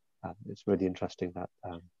it's really interesting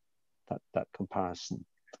that comparison.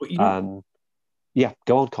 Well, yeah,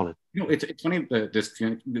 go on, Colin. It's funny,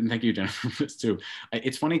 thank you, Jennifer, for this too.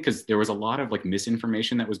 It's funny because there was a lot of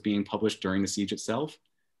misinformation that was being published during the siege itself.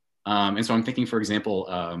 And so I'm thinking, for example,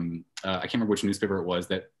 I can't remember which newspaper it was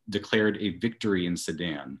that declared a victory in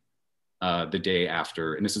Sedan the day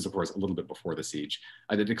after, and this is of course a little bit before the siege,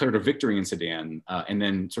 they declared a victory in Sedan and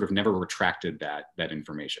then sort of never retracted that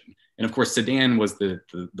information. And of course, Sedan was the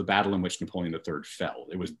battle in which Napoleon III fell.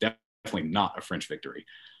 It was definitely not a French victory.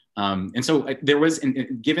 And so there was,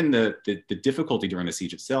 given the difficulty during the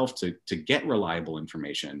siege itself to get reliable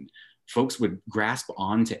information, folks would grasp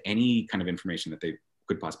onto any kind of information that they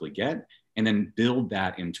could possibly get, and then build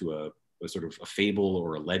that into a sort of a fable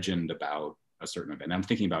or a legend about a certain event. And I'm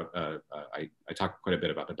thinking about, I talked quite a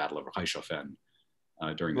bit about the Battle of Reichshofen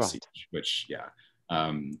during the siege, which,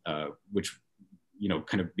 which, you know,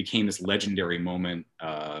 kind of became this legendary moment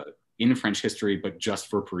in French history, but just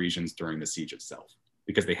for Parisians during the siege itself,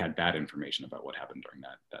 because they had bad information about what happened during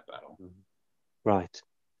that battle. Right.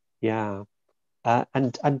 Yeah.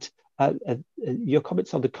 And your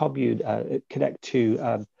comments on the Commune connect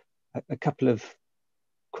to a couple of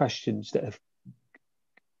questions that have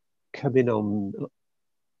come in on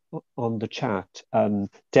the chat.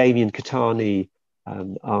 Damien Catani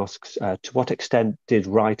asks, to what extent did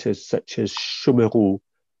writers such as Chaumeroux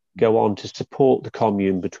go on to support the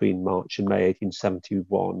Commune between March and May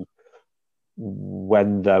 1871,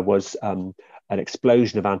 when there was an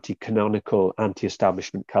explosion of anti-canonical,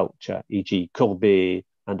 anti-establishment culture, e.g. Courbet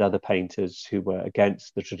and other painters who were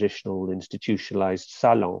against the traditional institutionalized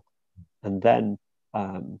salon? And then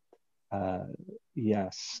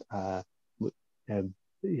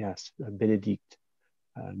Benedict,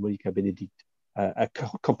 Monica Benedict. A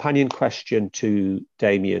companion question to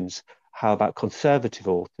Damien's: how about conservative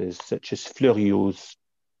authors such as Fleuriot's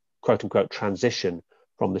quote-unquote transition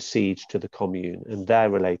from the siege to the Commune and their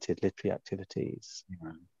related literary activities?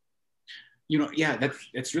 You know, yeah,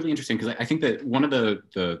 that's really interesting, because I think that one of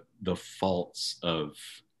the faults of,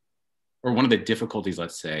 or one of the difficulties,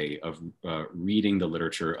 let's say, of reading the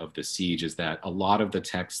literature of the siege is that a lot of the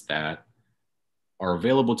texts that are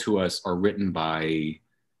available to us are written by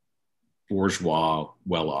bourgeois,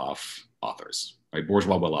 well-off authors, right?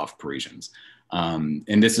 Bourgeois, well-off Parisians.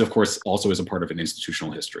 And this, of course, also is a part of an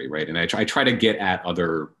institutional history, right? And I try to get at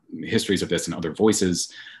other histories of this and other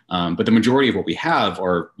voices, but the majority of what we have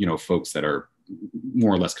are, you know, folks that are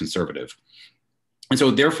more or less conservative. And so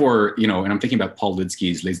therefore, you know, and I'm thinking about Paul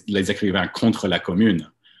Lidsky's Les Écrivains contre la Commune,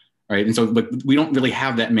 right? And so, but we don't really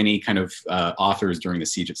have that many kind of authors during the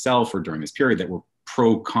siege itself or during this period that were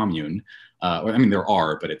pro-commune. I mean, there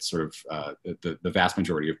are, but it's sort of the vast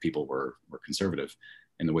majority of people were conservative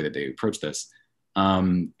in the way that they approached this.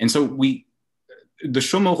 And so the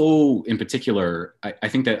Chaumeroux in particular, I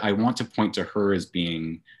think that I want to point to her as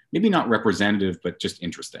being maybe not representative, but just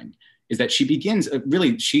interesting, is that she begins,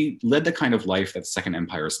 really, she led the kind of life that the Second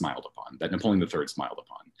Empire smiled upon, that Napoleon III smiled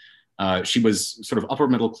upon. She was sort of upper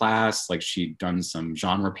middle class, like she'd done some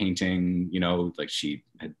genre painting, you know, like she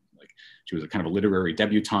was a kind of a literary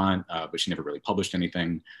debutante, but she never really published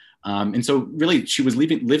anything. And so really she was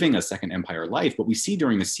living a Second Empire life, but we see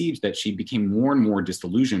during the siege that she became more and more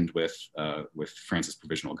disillusioned with France's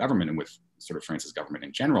provisional government and with sort of France's government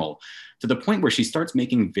in general, to the point where she starts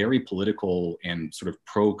making very political and sort of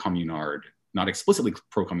pro-communard, not explicitly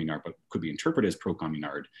pro-communard, but could be interpreted as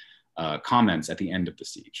pro-communard comments at the end of the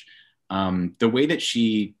siege. The way that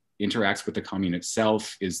she interacts with the commune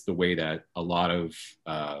itself is the way that a lot of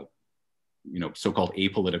you know, so-called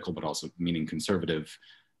apolitical, but also meaning conservative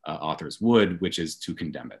authors would, which is to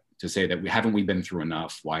condemn it, to say that haven't we been through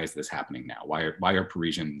enough? Why is this happening now? Why are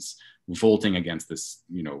Parisians revolting against this,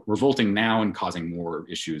 you know, revolting now and causing more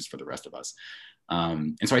issues for the rest of us?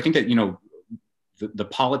 And so I think that, you know, the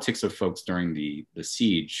politics of folks during the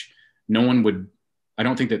siege, no one would, I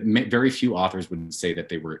don't think that very few authors would say that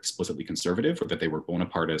they were explicitly conservative or that they were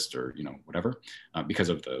Bonapartist or, you know, whatever, because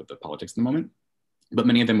of the politics of the moment. But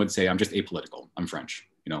many of them would say, I'm just apolitical, I'm French.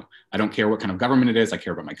 You know, I don't care what kind of government it is. I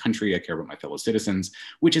care about my country. I care about my fellow citizens,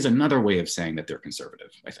 which is another way of saying that they're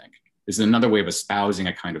conservative, I think. This is another way of espousing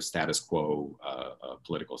a kind of status quo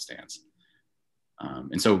political stance.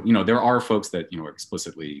 And so, you know, there are folks that, you know, are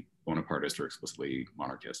explicitly Bonapartist or explicitly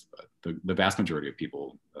monarchist, but the vast majority of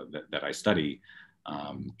people that I study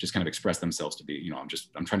just kind of express themselves to be, you know,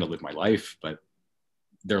 I'm trying to live my life, but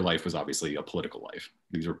their life was obviously a political life.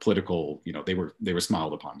 These were political, you know, they were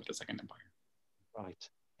smiled upon with the Second Empire. Right.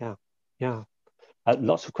 Yeah. Yeah.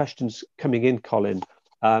 Lots of questions coming in, Colin.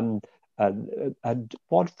 And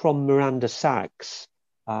one from Miranda Sachs.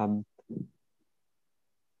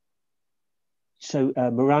 So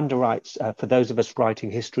Miranda writes, for those of us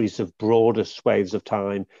writing histories of broader swathes of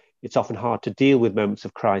time, it's often hard to deal with moments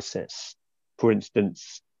of crisis. For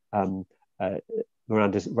instance,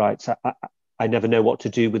 Miranda writes, I never know what to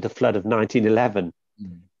do with the flood of 1911.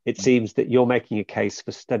 it seems that you're making a case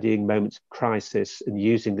for studying moments of crisis and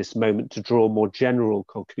using this moment to draw more general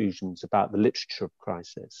conclusions about the literature of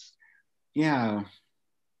crisis. Yeah,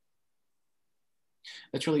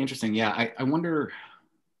 that's really interesting. Yeah, I wonder.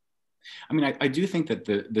 I mean, I do think that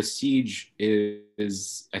the siege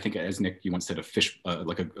is, I think, as Nick, you once said, a fish,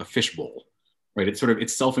 like a fishbowl, right? It's sort of,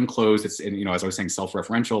 it's self-enclosed. It's, you know, as I was saying,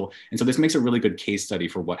 self-referential. And so this makes a really good case study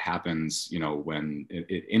for what happens, you know, when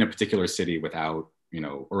in a particular city without, you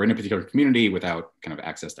know, or in a particular community without kind of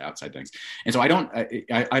access to outside things. And so I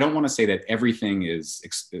don't want to say that everything is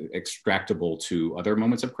extractable to other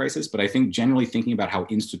moments of crisis, but I think generally thinking about how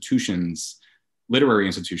institutions, literary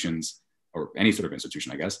institutions, or any sort of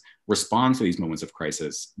institution, I guess, respond to these moments of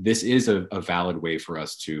crisis, this is a valid way for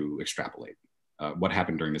us to extrapolate what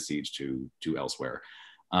happened during the siege to elsewhere.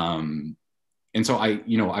 And so I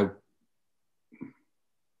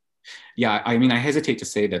mean, I hesitate to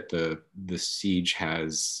say that the siege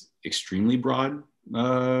has extremely broad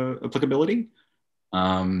applicability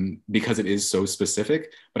because it is so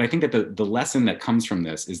specific. But I think that the lesson that comes from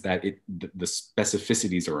this is that the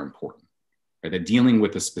specificities are important, right? That dealing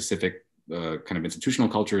with the specific kind of institutional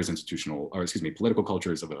cultures, political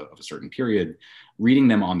cultures of a certain period, reading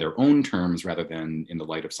them on their own terms rather than in the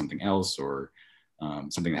light of something else or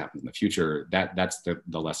something that happens in the future. That's the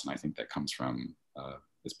lesson I think that comes from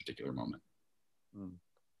this particular moment.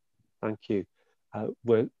 Thank you.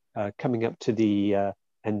 We're coming up to the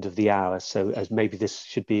end of the hour, so as maybe this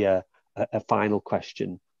should be a final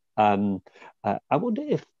question. I wonder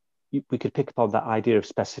if we could pick up on that idea of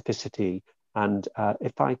specificity, and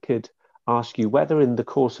if I could ask you whether in the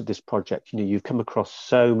course of this project, you know, you've come across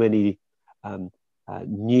so many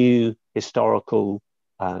new historical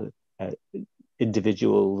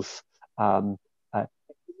individuals.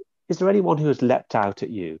 Is there anyone who has leapt out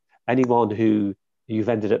at you? Anyone who you've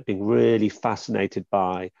ended up being really fascinated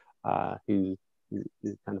by, who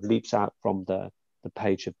kind of leaps out from the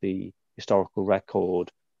page of the historical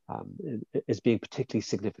record as being particularly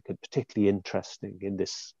significant, particularly interesting in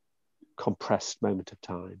this compressed moment of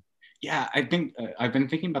time? Yeah, I think I've been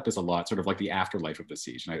thinking about this a lot, sort of like the afterlife of the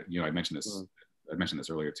siege. And I mentioned this. I mentioned this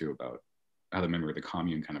earlier too about how the memory of the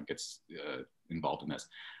commune kind of gets involved in this.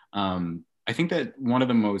 I think that one of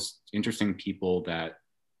the most interesting people that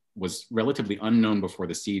was relatively unknown before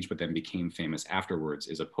the siege, but then became famous afterwards,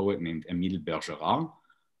 is a poet named Émile Bergerac,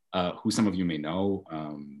 who some of you may know.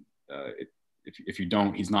 If you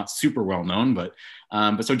don't, he's not super well known, but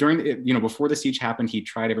so during, before the siege happened, he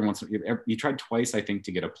tried twice, I think,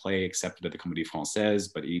 to get a play accepted at the Comédie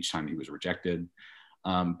Française, but each time he was rejected.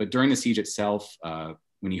 But during the siege itself,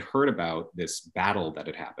 when he heard about this battle that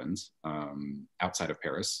had happened outside of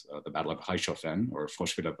Paris, the Battle of Reichshoffen or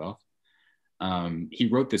Frocheville-la-Porte, he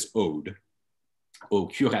wrote this ode, aux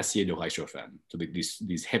cuirassiers de Reichshoffen, to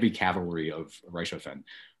these heavy cavalry of Reichshoffen,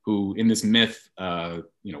 who in this myth,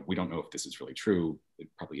 we don't know if this is really true, it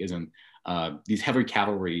probably isn't, these heavy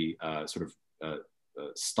cavalry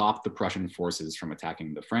stopped the Prussian forces from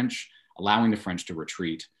attacking the French, allowing the French to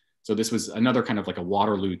retreat. So this was another kind of like a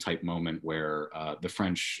Waterloo type moment where the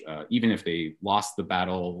French, even if they lost the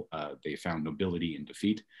battle, they found nobility in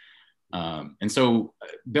defeat. And so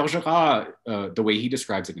Bergerac, the way he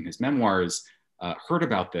describes it in his memoirs, heard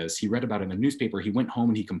about this, he read about it in a newspaper, he went home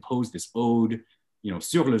and he composed this ode,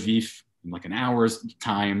 sur le vif, in like an hour's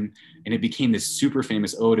time, and it became this super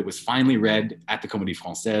famous ode. It was finally read at the Comédie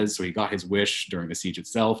Française, so he got his wish during the siege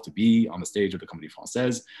itself to be on the stage of the Comédie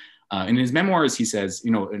Française. In his memoirs, he says,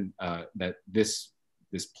 that this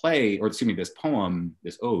play, or excuse me, this poem,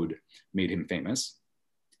 this ode, made him famous.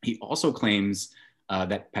 He also claims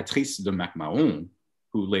that Patrice de MacMahon,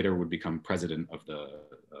 who later would become president of the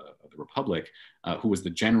Republic, who was the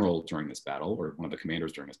general during this battle, or one of the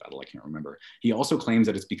commanders during this battle, I can't remember. He also claims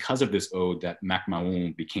that it's because of this ode that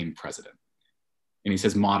MacMahon became president. And he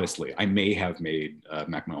says modestly, I may have made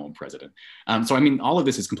MacMahon president. So I mean, all of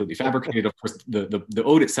this is completely fabricated. Of course, the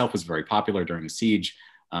ode itself was very popular during the siege,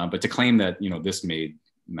 but to claim that this made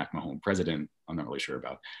MacMahon president, I'm not really sure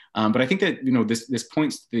about. But I think that this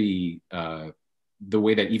points to the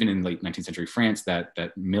way that even in late 19th century France, that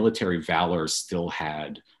military valor still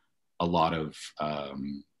had a lot of,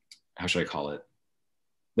 how should I call it?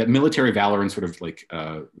 That military valor and sort of like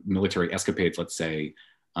military escapades, let's say,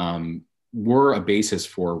 were a basis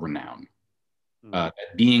for renown.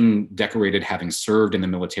 Being decorated, having served in the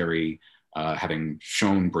military, having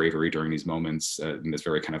shown bravery during these moments in this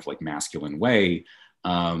very kind of like masculine way,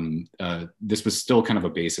 this was still kind of a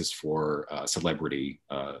basis for celebrity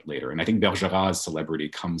later. And I think Bergerac's celebrity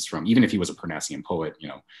comes from, even if he was a Parnassian poet,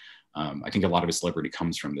 I think a lot of his celebrity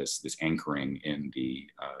comes from this anchoring in the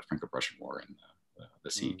Franco-Prussian War in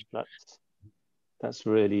the siege. That's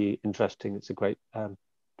really interesting. It's a great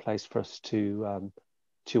place for us to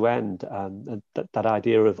end, and that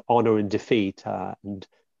idea of honor and defeat, and it'd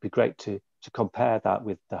be great to compare that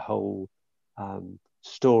with the whole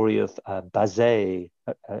story of Bazet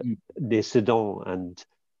near Sedan,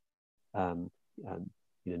 and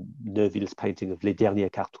Neuville's painting of Les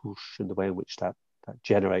Dernières Cartouches, and the way in which that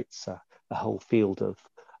generates a whole field of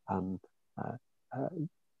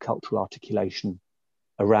cultural articulation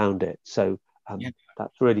around it. So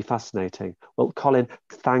that's really fascinating. Well, Colin,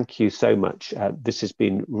 thank you so much. This has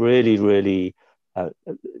been really, really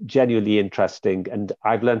genuinely interesting, and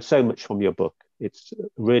I've learned so much from your book. It's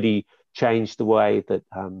really changed the way that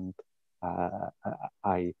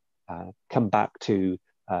I come back to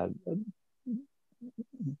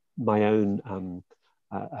my own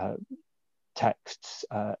texts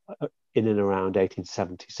in and around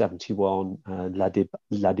 1870, 71, La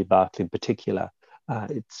Débâcle in particular.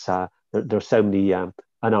 There are so many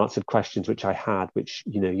unanswered questions which I had, which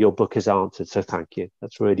your book has answered. So thank you.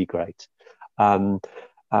 That's really great. And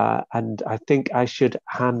I think I should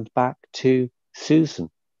hand back to Susan.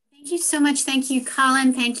 Thank you so much. Thank you,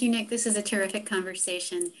 Colin. Thank you, Nick. This is a terrific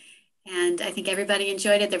conversation, and I think everybody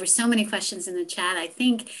enjoyed it. There were so many questions in the chat. I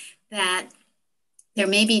think that there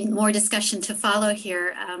may be more discussion to follow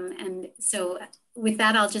here. And so with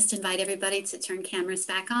that, I'll just invite everybody to turn cameras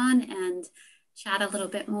back on and chat a little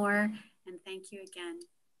bit more. And thank you again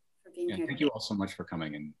for being here. Thank you all so much for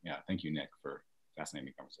coming. And thank you, Nick, for a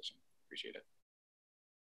fascinating conversation. Appreciate it.